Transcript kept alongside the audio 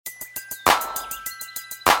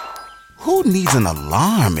Who needs an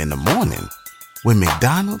alarm in the morning when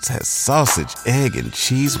McDonald's has sausage, egg, and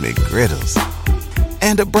cheese McGriddles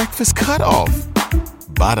and a breakfast cutoff?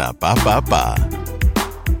 Ba-da-ba-ba-ba.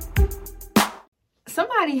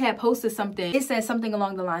 Somebody had posted something. It said something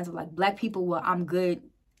along the lines of like, black people will I'm good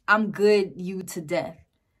you to death.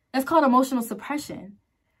 That's called emotional suppression.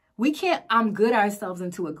 We can't I'm good ourselves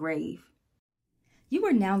into a grave. You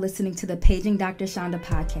are now listening to the Paging Dr. Shonda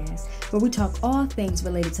podcast, where we talk all things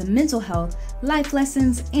related to mental health, life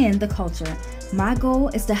lessons, and the culture. My goal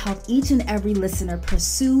is to help each and every listener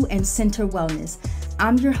pursue and center wellness.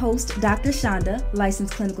 I'm your host, Dr. Shonda,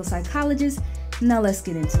 licensed clinical psychologist. Now let's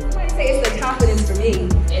get into it. I say it's the confidence for me.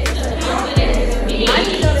 It's the confidence for me. I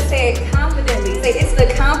need y'all to say it confidently. Say it's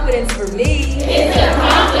the confidence for me. It's the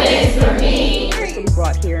confidence for me.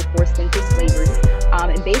 Brought here and forced into slavery.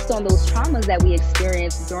 And based on those traumas that we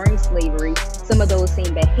experienced during slavery, some of those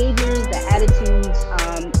same behaviors, the attitudes,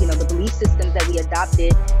 the belief systems that we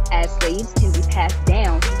adopted as slaves can be passed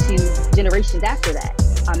down to generations after that.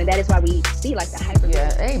 And that is why we see like the hyper.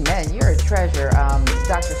 Yeah, amen. You're a treasure,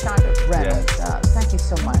 Dr. Shonda Reynolds. Yeah. Thank you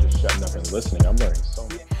so much. I'm just shutting up and listening. I'm learning so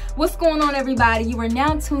much. What's going on, everybody? You are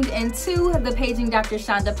now tuned into the Paging Dr.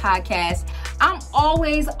 Shonda podcast. I'm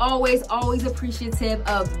always appreciative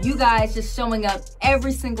of you guys just showing up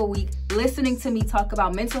every single week, listening to me talk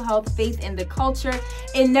about mental health, faith, and the culture.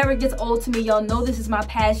 It never gets old to me. Y'all know this is my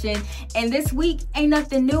passion. And this week ain't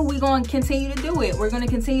nothing new. We're going to continue to do it. We're going to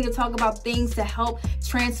continue to talk about things to help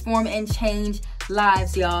transform and change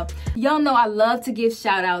lives, y'all. Y'all know I love to give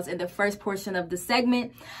shout outs in the first portion of the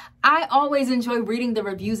segment. I always enjoy reading the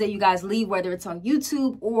reviews that you guys leave, whether it's on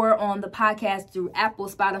YouTube or on the podcast through Apple,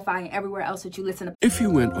 Spotify, and everywhere else that you listen to. If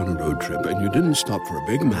you went on a road trip and you didn't stop for a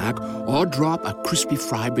Big Mac or drop a crispy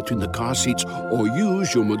fry between the car seats or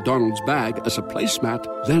use your McDonald's bag as a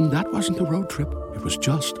placemat, then that wasn't a road trip. It was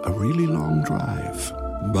just a really long drive.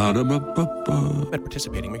 Ba-da-ba-ba-ba. At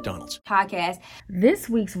participating McDonald's Podcast. This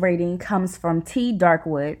week's rating comes from T.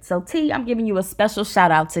 Darkwood. So T, I'm giving you a special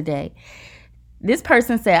shout out today. This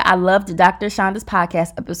person said, I loved Dr. Shonda's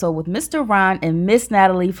podcast episode with Mr. Ron and Miss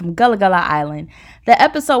Natalie from Gullah Gullah Island. The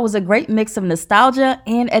episode was a great mix of nostalgia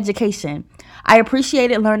and education. I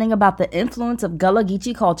appreciated learning about the influence of Gullah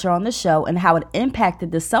Geechee culture on the show and how it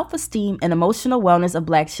impacted the self-esteem and emotional wellness of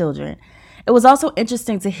Black children. It was also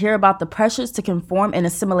interesting to hear about the pressures to conform and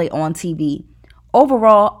assimilate on TV.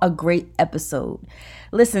 Overall, a great episode.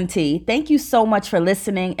 Listen, T, thank you so much for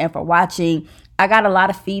listening and for watching. I got a lot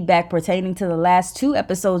of feedback pertaining to the last 2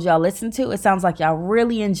 episodes y'all listened to. It sounds like y'all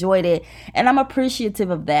really enjoyed it, and I'm appreciative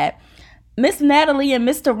of that. Miss Natalie and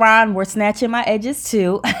Mr. Ron were snatching my edges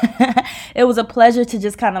too. It was a pleasure to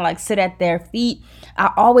just kind of like sit at their feet.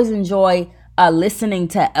 I always enjoy listening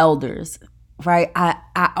to elders, right?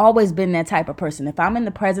 I always been that type of person. If I'm in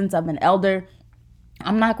the presence of an elder,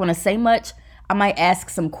 I'm not going to say much. I might ask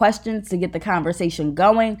some questions to get the conversation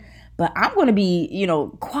going, but I'm going to be,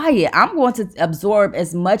 quiet. I'm going to absorb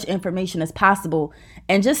as much information as possible,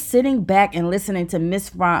 and just sitting back and listening to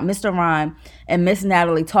Mr. Ron and Miss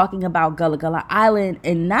Natalie talking about Gullah Gullah Island,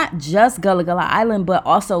 and not just Gullah Gullah Island, but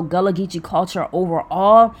also Gullah Geechee culture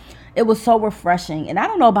overall. It was so refreshing. And I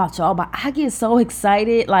don't know about y'all, but I get so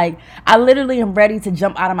excited. Like, I literally am ready to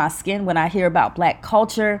jump out of my skin when I hear about Black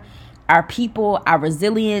culture, our people, our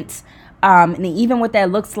resilience, and even what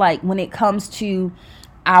that looks like when it comes to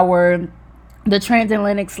the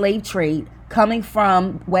transatlantic slave trade coming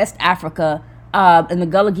from West Africa and the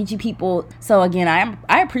Gullah Geechee people. So again,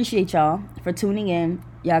 I appreciate y'all for tuning in.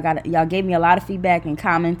 Y'all gave me a lot of feedback and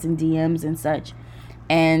comments and DMs and such.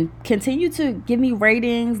 And continue to give me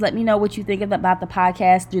ratings. Let me know what you think about the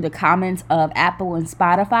podcast through the comments of Apple and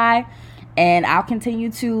Spotify. And I'll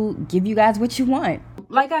continue to give you guys what you want.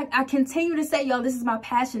 Like I continue to say, y'all, this is my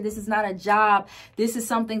passion. This is not a job. This is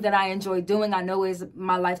something that I enjoy doing. I know is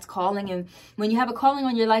my life's calling. And when you have a calling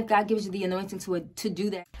on your life, God gives you the anointing to do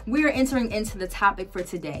that. We are entering into the topic for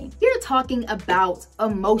today. We're talking about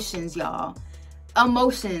emotions, y'all.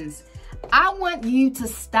 Emotions. I want you to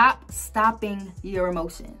stop stopping your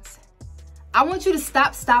emotions. I want you to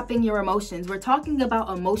stop stopping your emotions. We're talking about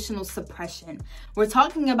emotional suppression. We're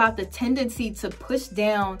talking about the tendency to push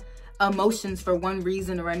down emotions for one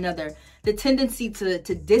reason or another, the tendency to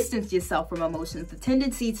distance yourself from emotions, the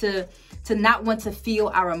tendency to not want to feel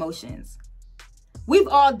our emotions. We've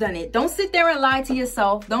all done it. Don't sit there and lie to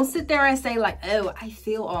yourself. Don't sit there and say like, oh, I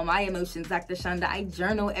feel all my emotions, Dr. Shonda. I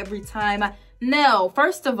journal every time. No,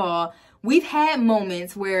 first of all, we've had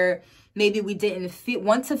moments where maybe we didn't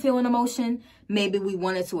want to feel an emotion. Maybe we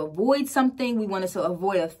wanted to avoid something. We wanted to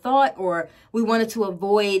avoid a thought, or we wanted to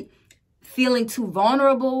avoid feeling too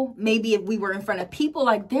vulnerable. Maybe if we were in front of people,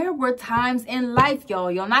 like there were times in life,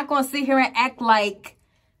 y'all not gonna sit here and act like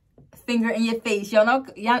finger in your face. Y'all,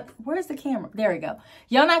 where's the camera? There we go.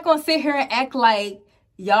 Y'all not gonna sit here and act like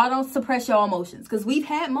y'all don't suppress your emotions, because we've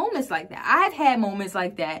had moments like that. I've had moments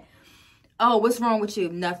like that. Oh, what's wrong with you?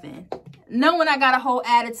 Nothing. Knowing I got a whole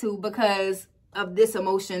attitude because of this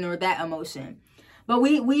emotion or that emotion. But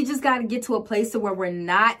we just got to get to a place where we're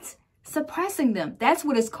not suppressing them. That's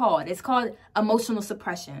what it's called. It's called emotional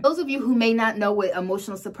suppression. Those of you who may not know what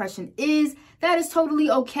emotional suppression is, that is totally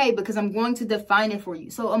okay, because I'm going to define it for you.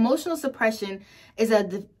 So emotional suppression is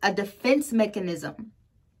a defense mechanism,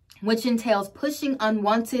 which entails pushing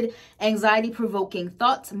unwanted, anxiety-provoking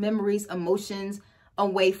thoughts, memories, emotions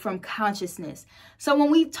away from consciousness. So when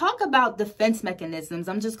we talk about defense mechanisms,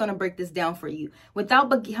 I'm just going to break this down for you without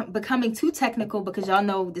becoming too technical, because y'all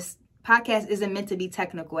know this podcast isn't meant to be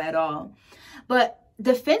technical at all. But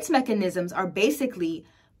defense mechanisms are basically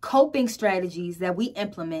coping strategies that we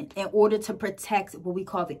implement in order to protect what we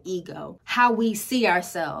call the ego, how we see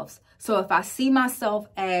ourselves. So if I see myself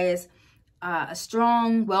as a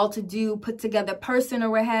strong, well-to-do, put-together person or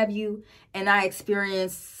what have you, and I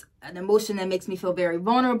experience an emotion that makes me feel very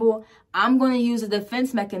vulnerable, I'm going to use a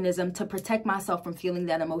defense mechanism to protect myself from feeling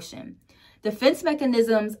that emotion. Defense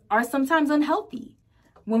mechanisms are sometimes unhealthy.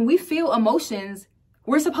 When we feel emotions,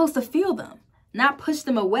 we're supposed to feel them, not push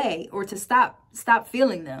them away or to stop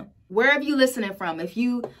feeling them. Wherever you're listening from, if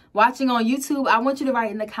you watching on YouTube, I want you to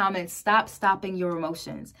write in the comments, stop stopping your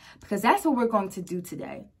emotions, because that's what we're going to do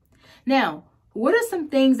today. Now, what are some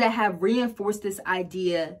things that have reinforced this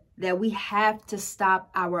idea that we have to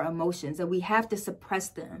stop our emotions, that we have to suppress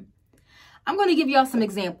them? I'm going to give y'all some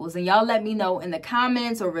examples, and y'all let me know in the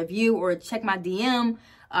comments or review or check my DM,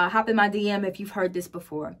 hop in my DM if you've heard this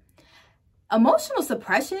before. Emotional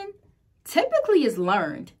suppression typically is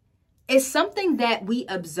learned. It's something that we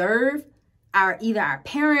observe either our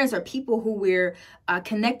parents or people who we're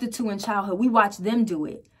connected to in childhood. We watch them do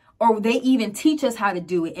it. Or they even teach us how to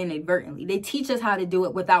do it inadvertently. They teach us how to do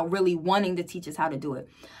it without really wanting to teach us how to do it.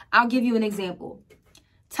 I'll give you an example.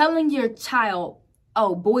 Telling your child,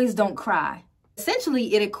 oh, boys don't cry.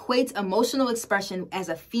 Essentially, it equates emotional expression as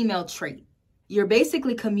a female trait. You're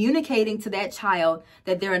basically communicating to that child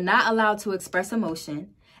that they're not allowed to express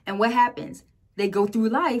emotion. And what happens? They go through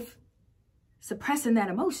life suppressing that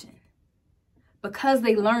emotion. Because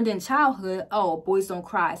they learned in childhood, oh, boys don't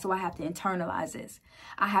cry, so I have to internalize this.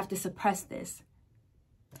 I have to suppress this.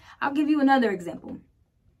 I'll give you another example.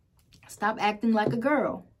 Stop acting like a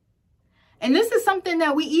girl. And this is something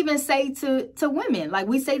that we even say to women. Like,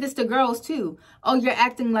 we say this to girls too. Oh, you're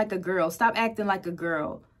acting like a girl. Stop acting like a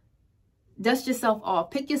girl. Dust yourself off.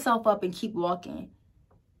 Pick yourself up and keep walking.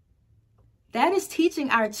 That is teaching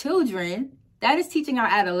our children, that is teaching our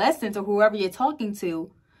adolescents or whoever you're talking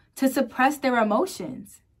to suppress their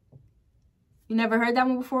emotions. You never heard that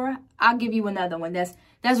one before? I'll give you another one that's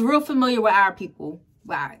real familiar with our people.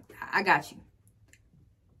 Wow, I got you.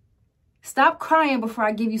 Stop crying before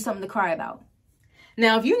I give you something to cry about.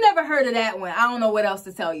 Now, if you never heard of that one, I don't know what else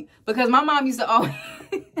to tell you, because my mom used to always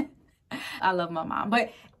I love my mom,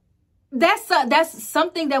 but that's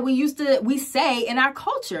something that we say in our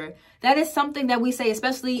culture. That is something that we say,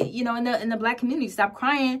 especially, in the Black community. Stop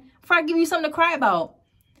crying before I give you something to cry about.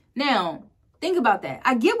 Now, think about that.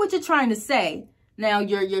 I get what you're trying to say. Now,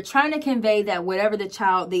 you're trying to convey that whatever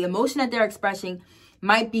the emotion that they're expressing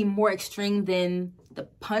might be more extreme than the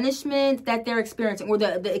punishment that they're experiencing or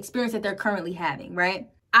the experience that they're currently having, right?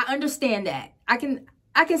 I understand that. I can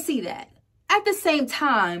see that. At the same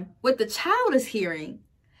time, what the child is hearing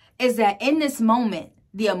is that in this moment,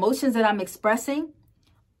 the emotions that I'm expressing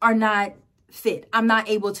are not fit. I'm not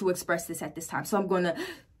able to express this at this time. So I'm going to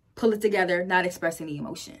pull it together, not expressing the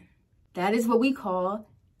emotion. That is what we call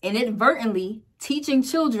inadvertently teaching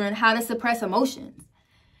children how to suppress emotions.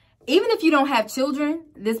 Even if you don't have children,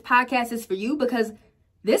 this podcast is for you, because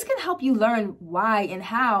this can help you learn why and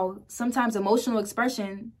how sometimes emotional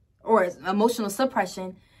expression or emotional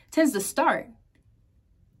suppression tends to start.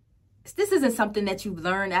 This isn't something that you've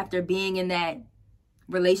learned after being in that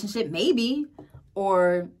relationship, maybe,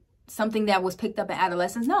 or something that was picked up in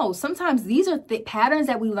adolescence. No, sometimes these are patterns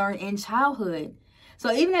that we learn in childhood.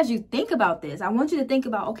 So even as you think about this, I want you to think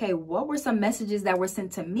about, okay, what were some messages that were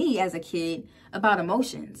sent to me as a kid about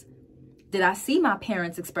emotions? Did I see my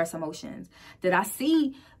parents express emotions? Did I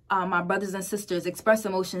see my brothers and sisters express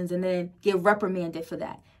emotions and then get reprimanded for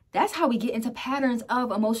that? That's how we get into patterns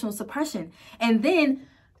of emotional suppression. And then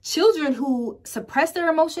children who suppress their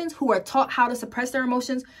emotions, who are taught how to suppress their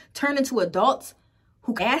emotions, turn into adults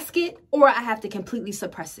who mask it, or I have to completely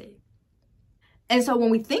suppress it. And so when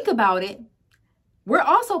we think about it, we're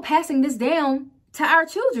also passing this down to our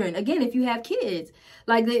children. Again, if you have kids,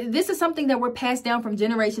 like this is something that we're passed down from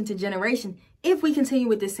generation to generation if we continue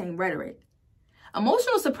with this same rhetoric.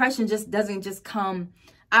 Emotional suppression doesn't just come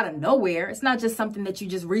out of nowhere. It's not just something that you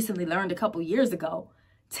just recently learned a couple years ago.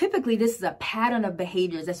 Typically, this is a pattern of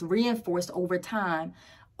behaviors that's reinforced over time,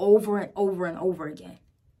 over and over and over again.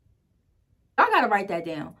 I got to write that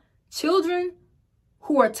down. Children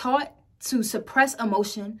who are taught to suppress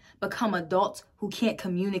emotion become adults who can't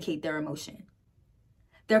communicate their emotion.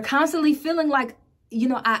 They're constantly feeling like,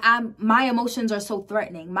 my emotions are so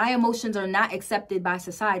threatening. My emotions are not accepted by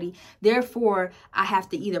society. Therefore, I have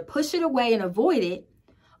to either push it away and avoid it,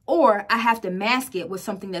 or I have to mask it with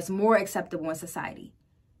something that's more acceptable in society.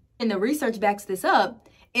 And the research backs this up.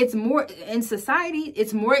 It's more in society,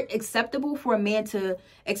 it's more acceptable for a man to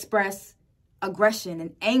express aggression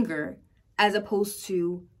and anger as opposed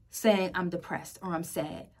to saying I'm depressed or I'm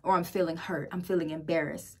sad or I'm feeling hurt, I'm feeling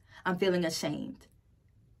embarrassed, I'm feeling ashamed.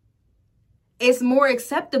 It's more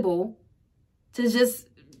acceptable to just,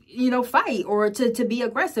 fight or to be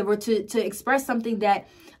aggressive or to express something that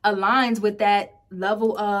aligns with that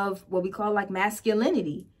level of what we call like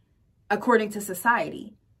masculinity according to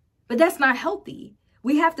society. But that's not healthy.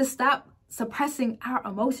 We have to stop suppressing our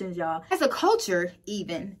emotions, y'all. As a culture,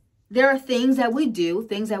 even, there are things that we do,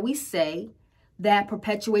 things that we say that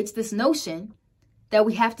perpetuates this notion that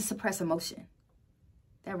we have to suppress emotion.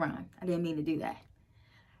 That rhymed. I didn't mean to do that.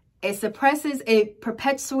 It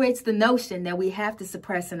perpetuates the notion that we have to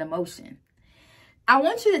suppress an emotion. I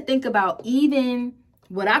want you to think about even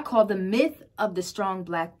what I call the myth of the strong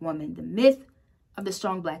Black woman, the myth of the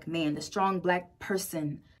strong Black man, the strong Black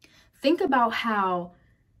person. Think about how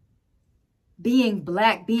being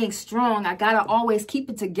Black, being strong, I gotta always keep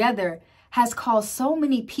it together, has caused so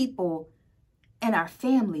many people in our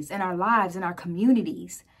families, in our lives, in our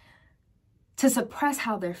communities to suppress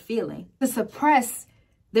how they're feeling, to suppress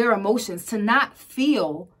their emotions, to not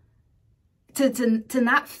feel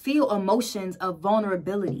emotions of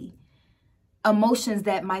vulnerability, emotions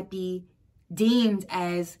that might be deemed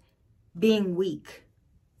as being weak.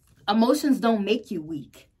 Emotions don't make you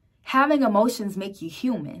weak. Having emotions make you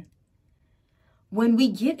human. When we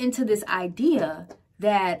get into this idea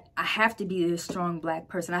that I have to be the strong Black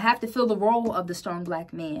person, I have to fill the role of the strong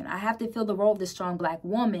Black man, I have to fill the role of the strong Black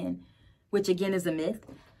woman, which again is a myth,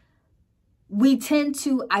 we tend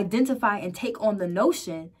to identify and take on the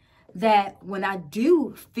notion that when I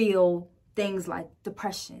do feel things like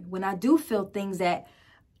depression, when I do feel things that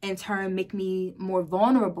in turn make me more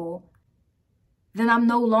vulnerable, then I'm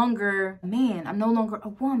no longer a man, I'm no longer a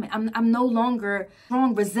woman, I'm no longer a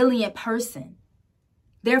strong, resilient person.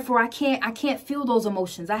 Therefore, I can't feel those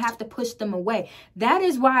emotions. I have to push them away. That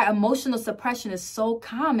is why emotional suppression is so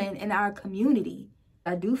common in our community.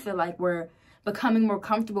 I do feel like we're becoming more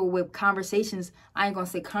comfortable with conversations. I ain't gonna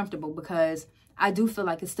say comfortable because I do feel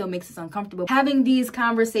like it still makes us uncomfortable. Having these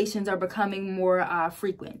conversations are becoming more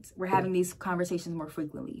frequent. We're having these conversations more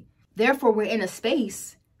frequently. Therefore, we're in a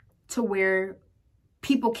space to where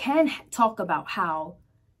people can talk about how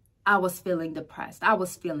I was feeling depressed. I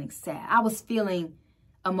was feeling sad. I was feeling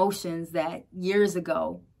emotions that years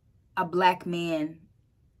ago a Black man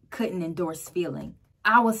couldn't endorse feeling.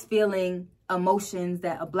 I was feeling emotions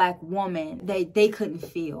that a Black woman, they couldn't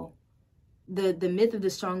feel. The myth of the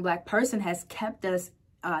strong Black person has kept us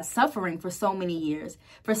suffering for so many years,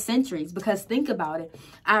 for centuries, because think about it.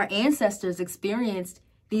 Our ancestors experienced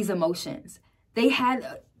these emotions. They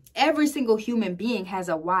had, every single human being has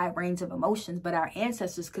a wide range of emotions, but our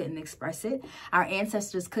ancestors couldn't express it. Our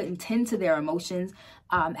ancestors couldn't tend to their emotions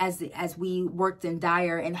as we worked in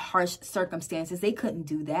dire and harsh circumstances. They couldn't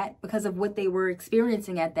do that because of what they were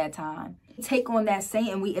experiencing at that time. Take on that same,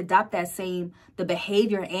 and we adopt that same, the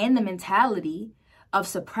behavior and the mentality of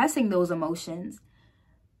suppressing those emotions.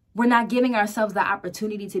 We're not giving ourselves the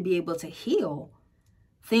opportunity to be able to heal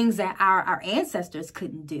things that our ancestors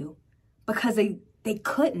couldn't do because they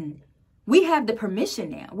couldn't. We have the permission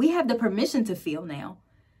now. We have the permission to feel now.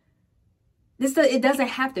 It doesn't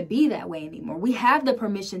have to be that way anymore. We have the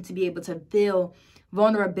permission to be able to feel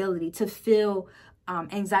vulnerability, to feel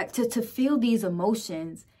anxiety, to feel these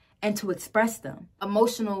emotions and to express them.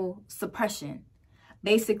 Emotional suppression,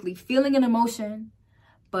 basically feeling an emotion,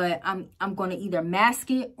 but I'm going to either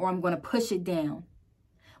mask it or I'm going to push it down.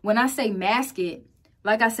 When I say mask it,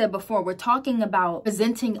 like I said before, we're talking about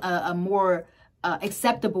presenting a more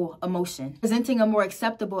acceptable emotion, presenting a more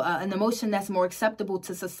acceptable, an emotion that's more acceptable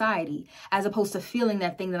to society, as opposed to feeling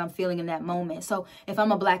that thing that I'm feeling in that moment. So if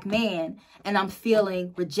I'm a Black man and I'm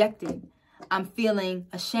feeling rejected, I'm feeling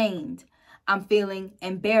ashamed, I'm feeling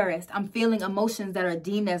embarrassed. I'm feeling emotions that are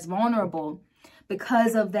deemed as vulnerable.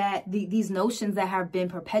 Because of that, these notions that have been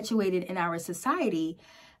perpetuated in our society,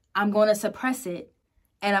 I'm going to suppress it.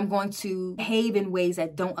 And I'm going to behave in ways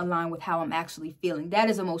that don't align with how I'm actually feeling. That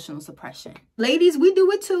is emotional suppression. Ladies, we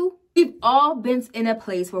do it too. We've all been in a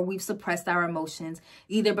place where we've suppressed our emotions,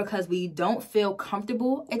 either because we don't feel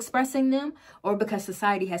comfortable expressing them or because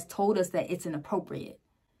society has told us that it's inappropriate.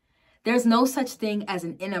 There's no such thing as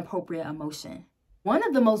an inappropriate emotion. One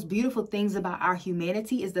of the most beautiful things about our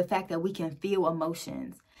humanity is the fact that we can feel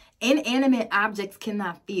emotions. Inanimate objects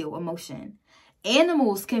cannot feel emotion.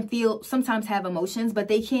 Animals can sometimes have emotions, but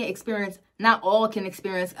they can't experience, not all can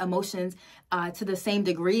experience emotions to the same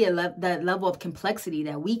degree, that level of complexity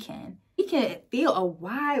that we can. We can feel a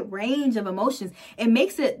wide range of emotions. It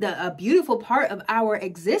makes it a beautiful part of our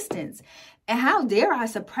existence. And how dare I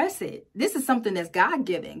suppress it? This is something that's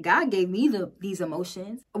God-given. God gave me these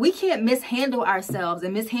emotions. We can't mishandle ourselves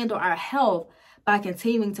and mishandle our health by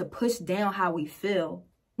continuing to push down how we feel.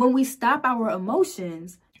 When we stop our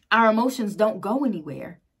emotions don't go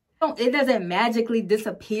anywhere. It doesn't magically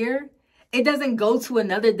disappear. It doesn't go to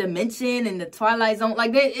another dimension in the Twilight Zone.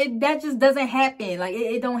 Like that just doesn't happen. Like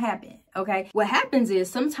it don't happen. Okay. What happens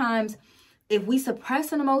is sometimes if we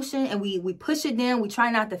suppress an emotion and we push it down, we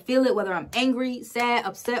try not to feel it, whether I'm angry, sad,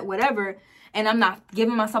 upset, whatever, and I'm not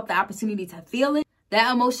giving myself the opportunity to feel it,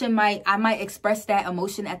 that emotion I might express that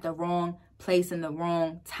emotion at the wrong place in the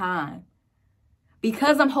wrong time.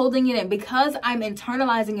 Because I'm holding it in, because I'm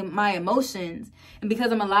internalizing my emotions, and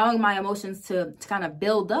because I'm allowing my emotions to kind of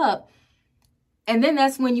build up. And then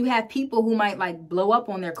that's when you have people who might like blow up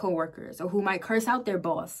on their coworkers or who might curse out their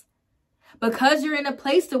boss. Because you're in a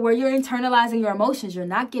place to where you're internalizing your emotions, you're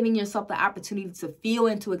not giving yourself the opportunity to feel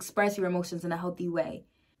and to express your emotions in a healthy way.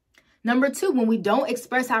 Number two, when we don't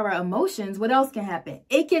express our emotions, what else can happen?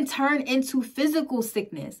 It can turn into physical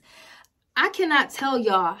sickness. I cannot tell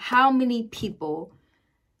y'all how many people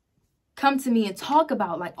come to me and talk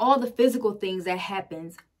about like all the physical things that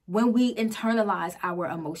happens when we internalize our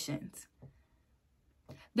emotions.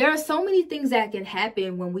 There are so many things that can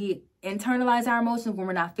happen when we internalize our emotions, when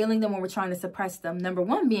we're not feeling them, when we're trying to suppress them. Number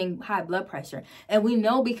one being high blood pressure. And we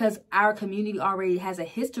know because our community already has a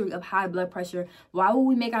history of high blood pressure, why would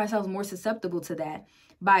we make ourselves more susceptible to that?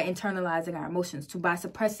 By internalizing our emotions, by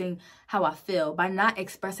suppressing how I feel, by not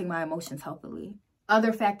expressing my emotions healthily.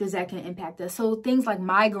 Other factors that can impact us. So things like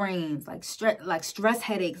migraines, like stress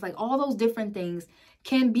headaches, like all those different things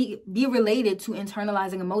can be related to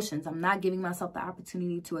internalizing emotions. I'm not giving myself the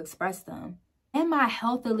opportunity to express them. Am I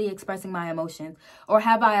healthily expressing my emotions, or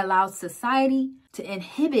have I allowed society to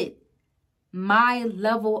inhibit my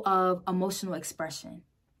level of emotional expression?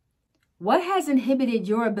 What has inhibited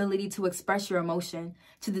your ability to express your emotion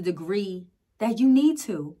to the degree that you need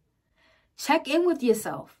to? Check in with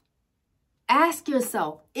yourself. Ask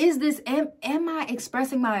yourself, am I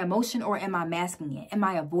expressing my emotion, or am I masking it? Am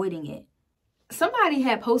I avoiding it? Somebody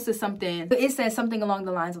had posted something. It said something along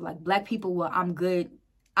the lines of like, Black people, well, I'm good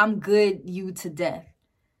you to death.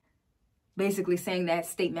 Basically saying that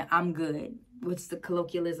statement, I'm good, which is the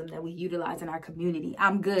colloquialism that we utilize in our community.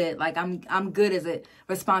 I'm good. Like I'm good as a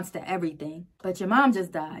response to everything. But your mom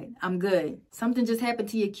just died. I'm good. Something just happened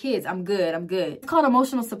to your kids. I'm good. I'm good. It's called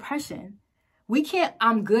emotional suppression. We can't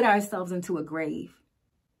I'm good ourselves into a grave.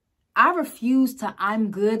 I refuse to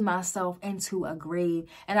I'm good myself into a grave,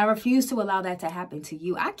 and I refuse to allow that to happen to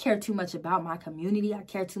you. I care too much about my community. I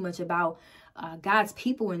care too much about God's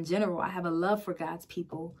people in general. I have a love for God's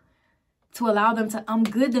people to allow them to I'm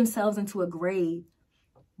good themselves into a grave.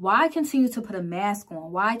 Why continue to put a mask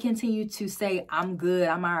on? Why continue to say I'm good,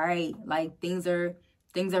 I'm all right, like things are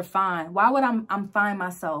fine? Why would I'm find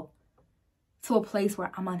myself to a place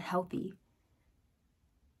where I'm unhealthy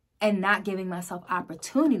and not giving myself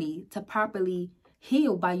opportunity to properly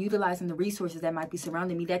heal by utilizing the resources that might be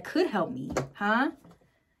surrounding me that could help me? Huh?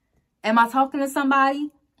 Am I talking to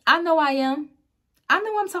somebody? I know I am. I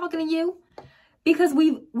know I'm talking to you because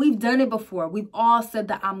we've done it before. We've all said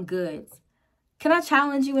that I'm good. Can I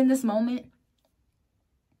challenge you in this moment?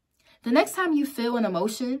 The next time you feel an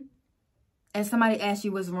emotion and somebody asks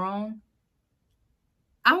you what's wrong,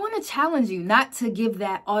 I want to challenge you not to give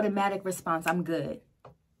that automatic response, I'm good.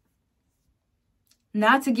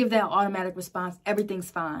 Not to give that automatic response, everything's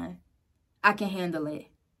fine, I can handle it.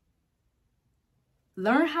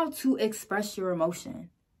 Learn how to express your emotion.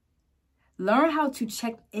 Learn how to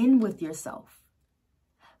check in with yourself.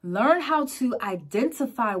 Learn how to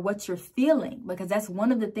identify what you're feeling, because that's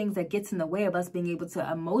one of the things that gets in the way of us being able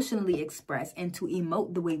to emotionally express and to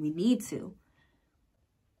emote the way we need to.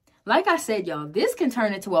 Like I said, y'all, this can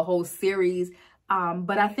turn into a whole series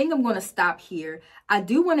But I think I'm going to stop here. I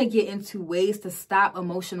do want to get into ways to stop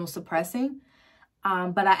emotional suppressing.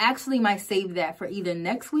 But I actually might save that for either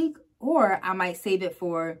next week, or I might save it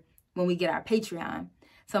for when we get our Patreon.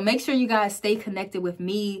 So make sure you guys stay connected with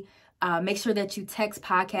me. Make sure that you text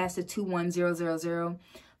podcast to 21000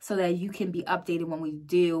 so that you can be updated when we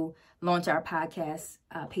do launch our podcast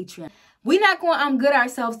Patreon. We're not going to good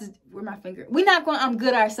ourselves to, where's my finger? We're not going to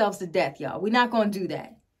good ourselves to death, y'all. We're not going to do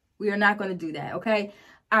that. We are not going to do that, okay?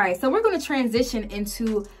 All right, so we're going to transition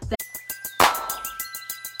into the...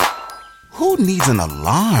 Who needs an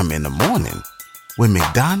alarm in the morning when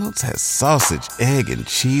McDonald's has sausage, egg, and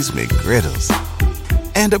cheese McGriddles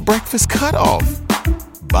and a breakfast cutoff?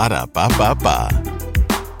 Ba-da-ba-ba-ba.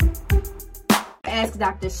 Ask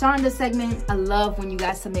Dr. Shonda segment. I love when you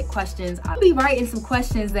guys submit questions. I'll be writing some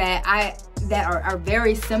questions that are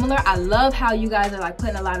very similar. I love how you guys are like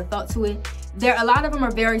putting a lot of thought to it. A lot of them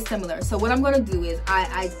are very similar. So what I'm going to do is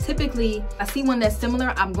I typically see one that's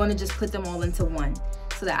similar. I'm going to just put them all into one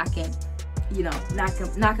so that I can, you know,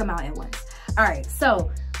 knock them out at once. All right.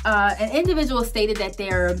 So an individual stated that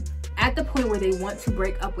they're at the point where they want to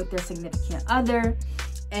break up with their significant other,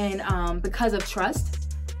 and because of trust.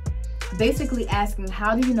 Basically asking,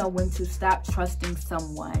 how do you know when to stop trusting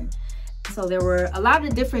someone? So there were a lot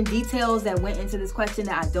of different details that went into this question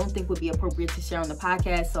that I don't think would be appropriate to share on the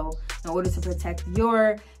podcast. So in order to protect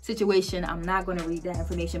your situation, I'm not going to read that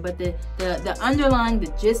information. But the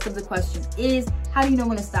gist of the question is, how do you know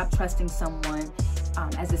when to stop trusting someone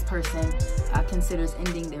as this person considers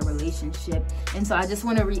ending their relationship? And so I just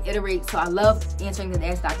want to reiterate, so I love answering the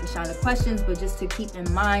Ask Dr. Shonda questions, but just to keep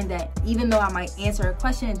in mind that even though I might answer a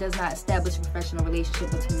question, it does not establish a professional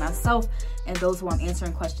relationship between myself and those who I'm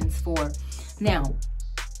answering questions for. Now,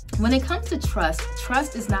 when it comes to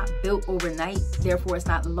trust is not built overnight, therefore it's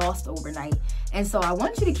not lost overnight. And so I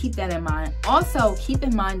want you to keep that in mind. Also, keep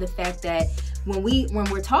in mind the fact that when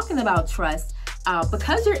we're talking about trust,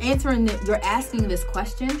 because you're asking this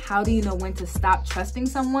question, how do you know when to stop trusting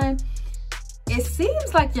someone? It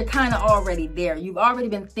seems like you're kind of already there. You've already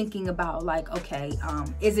been thinking about like, okay,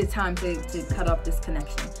 is it time to cut off this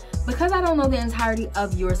connection? Because I don't know the entirety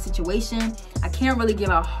of your situation, I can't really give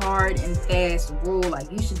a hard and fast rule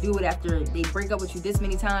like you should do it after they break up with you this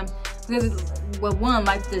many times. Because, well, one,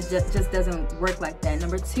 life just doesn't work like that.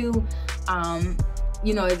 Number two,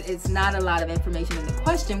 you know, it's not a lot of information in the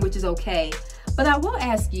question, which is okay. But I will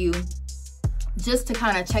ask you just to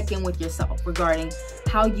kind of check in with yourself regarding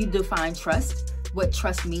how you define trust, what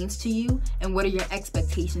trust means to you, and what are your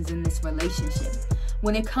expectations in this relationship.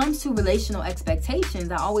 When it comes to relational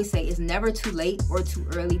expectations, I always say it's never too late or too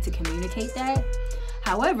early to communicate that.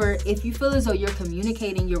 However, if you feel as though you're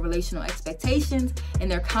communicating your relational expectations and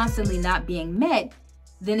they're constantly not being met,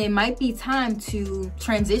 then it might be time to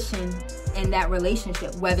transition in that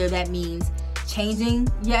relationship, whether that means changing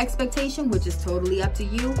your expectation, which is totally up to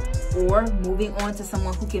you, or moving on to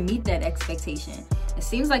someone who can meet that expectation. It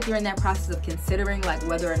seems like you're in that process of considering like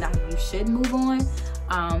whether or not you should move on,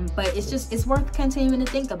 but it's worth continuing to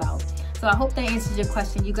think about. So I hope that answers your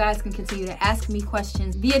question. You guys can continue to ask me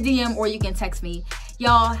questions via DM or you can text me.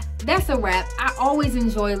 Y'all, that's a wrap. I always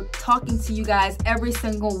enjoy talking to you guys every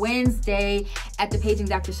single Wednesday at the Paging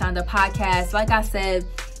Dr. Shonda podcast. Like I said,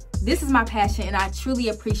 this is my passion and I truly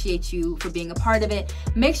appreciate you for being a part of it.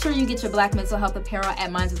 Make sure you get your Black mental health apparel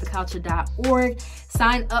at mindsoftheculture.org.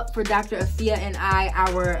 Sign up for Dr. Afia and I.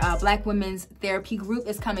 Our Black women's therapy group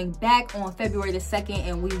is coming back on February the 2nd,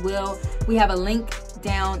 and we have a link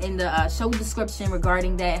down in the show description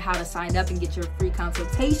regarding that, how to sign up and get your free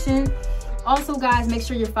consultation. Also, guys, make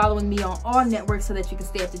sure you're following me on all networks so that you can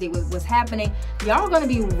stay up to date with what's happening. Y'all are going to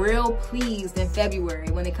be real pleased in February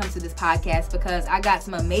when it comes to this podcast because I got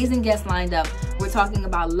some amazing guests lined up. We're talking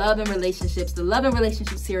about love and relationships. The Love and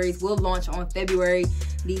Relationship series will launch on February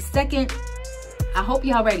the 2nd. I hope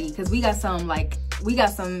y'all ready because we got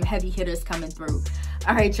some heavy hitters coming through.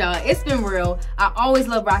 All right, y'all. It's been real. I always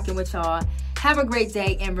love rocking with y'all. Have a great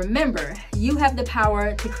day. And remember, you have the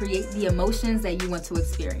power to create the emotions that you want to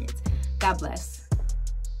experience. God bless.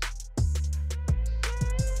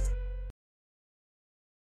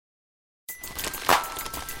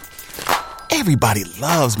 Everybody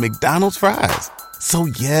loves McDonald's fries. So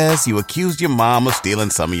yes, you accused your mom of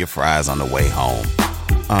stealing some of your fries on the way home.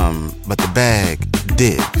 But the bag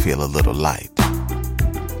did feel a little light.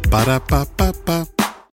 Ba-da-ba-ba-ba.